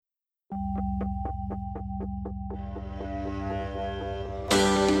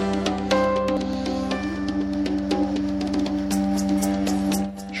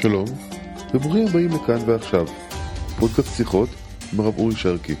שלום, וברוכים הבאים לכאן ועכשיו, פודקאסט שיחות עם הרב אורי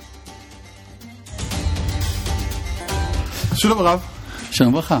שרקי. שלום הרב.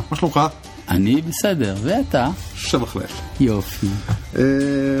 שלום ברכה. מה שלומך? אני בסדר, ואתה? שבח לאל. יופי.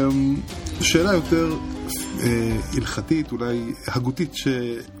 שאלה יותר הלכתית, אולי הגותית,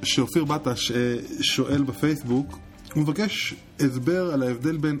 שאופיר בטש שואל בפייסבוק, הוא מבקש הסבר על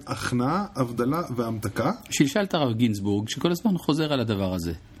ההבדל בין הכנעה, הבדלה והמתקה. שאלת הרב גינסבורג, שכל הזמן חוזר על הדבר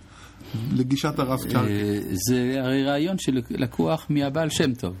הזה. לגישת הרב שרקי. זה הרי רעיון שלקוח מהבעל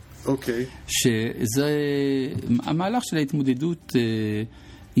שם טוב. אוקיי. שזה המהלך של ההתמודדות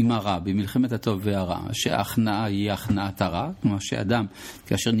עם הרע, במלחמת הטוב והרע, שההכנעה היא הכנעת הרע, כלומר שאדם,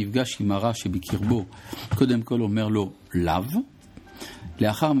 כאשר נפגש עם הרע שבקרבו, קודם כל אומר לו לאו,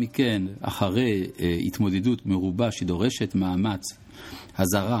 לאחר מכן, אחרי התמודדות מרובה שדורשת מאמץ,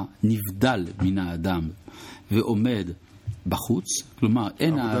 הזרה נבדל מן האדם ועומד בחוץ, כלומר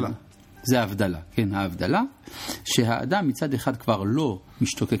אין זה ההבדלה, כן, ההבדלה, שהאדם מצד אחד כבר לא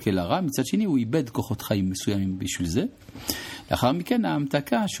משתוקק אל הרע, מצד שני הוא איבד כוחות חיים מסוימים בשביל זה. לאחר מכן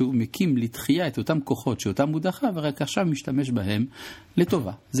ההמתקה שהוא מקים לתחייה את אותם כוחות שאותם הוא דחה, ורק עכשיו משתמש בהם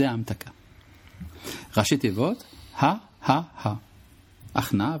לטובה. זה ההמתקה. ראשי תיבות,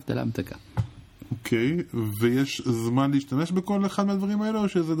 הכנעה, הבדלה, המתקה. אוקיי, ויש זמן להשתמש בכל אחד מהדברים האלה, או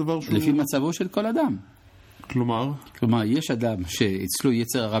שזה דבר שהוא... לפי מצבו של כל אדם. כלומר? כלומר, יש אדם שאצלו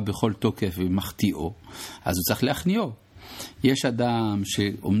יצר הרע בכל תוקף ומחטיאו, אז הוא צריך להכניעו. יש אדם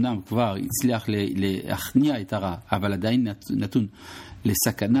שאומנם כבר הצליח להכניע את הרע, אבל עדיין נתון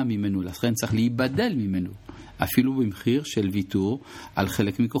לסכנה ממנו, לכן צריך להיבדל ממנו, אפילו במחיר של ויתור על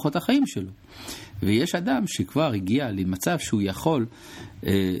חלק מכוחות החיים שלו. ויש אדם שכבר הגיע למצב שהוא יכול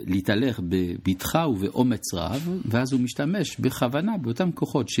להתהלך בבטחה ובאומץ רב, ואז הוא משתמש בכוונה באותם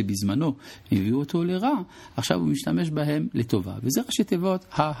כוחות שבזמנו הביאו אותו לרע, עכשיו הוא משתמש בהם לטובה. וזה ראשי תיבות,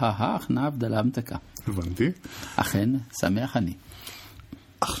 הכנעה, הבדלה, המתקה. הבנתי. אכן, שמח אני.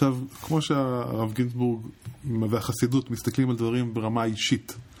 עכשיו, כמו שהרב גינסבורג והחסידות מסתכלים על דברים ברמה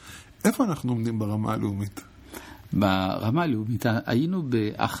אישית, איפה אנחנו עומדים ברמה הלאומית? ברמה הלאומית היינו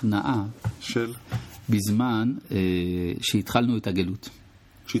בהכנעה של בזמן שהתחלנו את הגלות.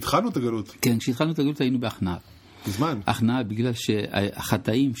 שהתחלנו את הגלות? כן, כשהתחלנו את הגלות היינו בהכנעה. בזמן? הכנעה בגלל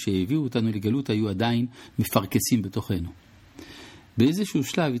שהחטאים שהביאו אותנו לגלות היו עדיין מפרקסים בתוכנו. באיזשהו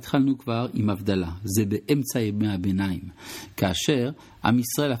שלב התחלנו כבר עם הבדלה. זה באמצע ימי הביניים. כאשר עם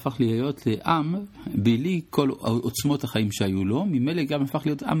ישראל הפך להיות לעם בלי כל עוצמות החיים שהיו לו, ממילא גם הפך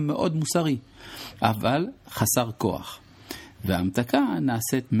להיות עם מאוד מוסרי, אבל חסר כוח. וההמתקה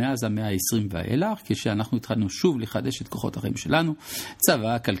נעשית מאז המאה ה-20 ואילך, כשאנחנו התחלנו שוב לחדש את כוחות החיים שלנו,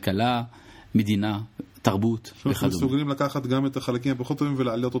 צבא, כלכלה, מדינה, תרבות וכדומה. אנחנו מסוגלים לקחת גם את החלקים הפחות טובים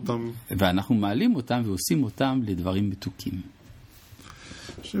ולעלות אותם. ואנחנו מעלים אותם ועושים אותם לדברים מתוקים.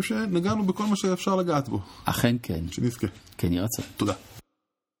 אני חושב שנגענו בכל מה שאפשר לגעת בו. אכן כן. שנזכה. כן, ירצה. תודה.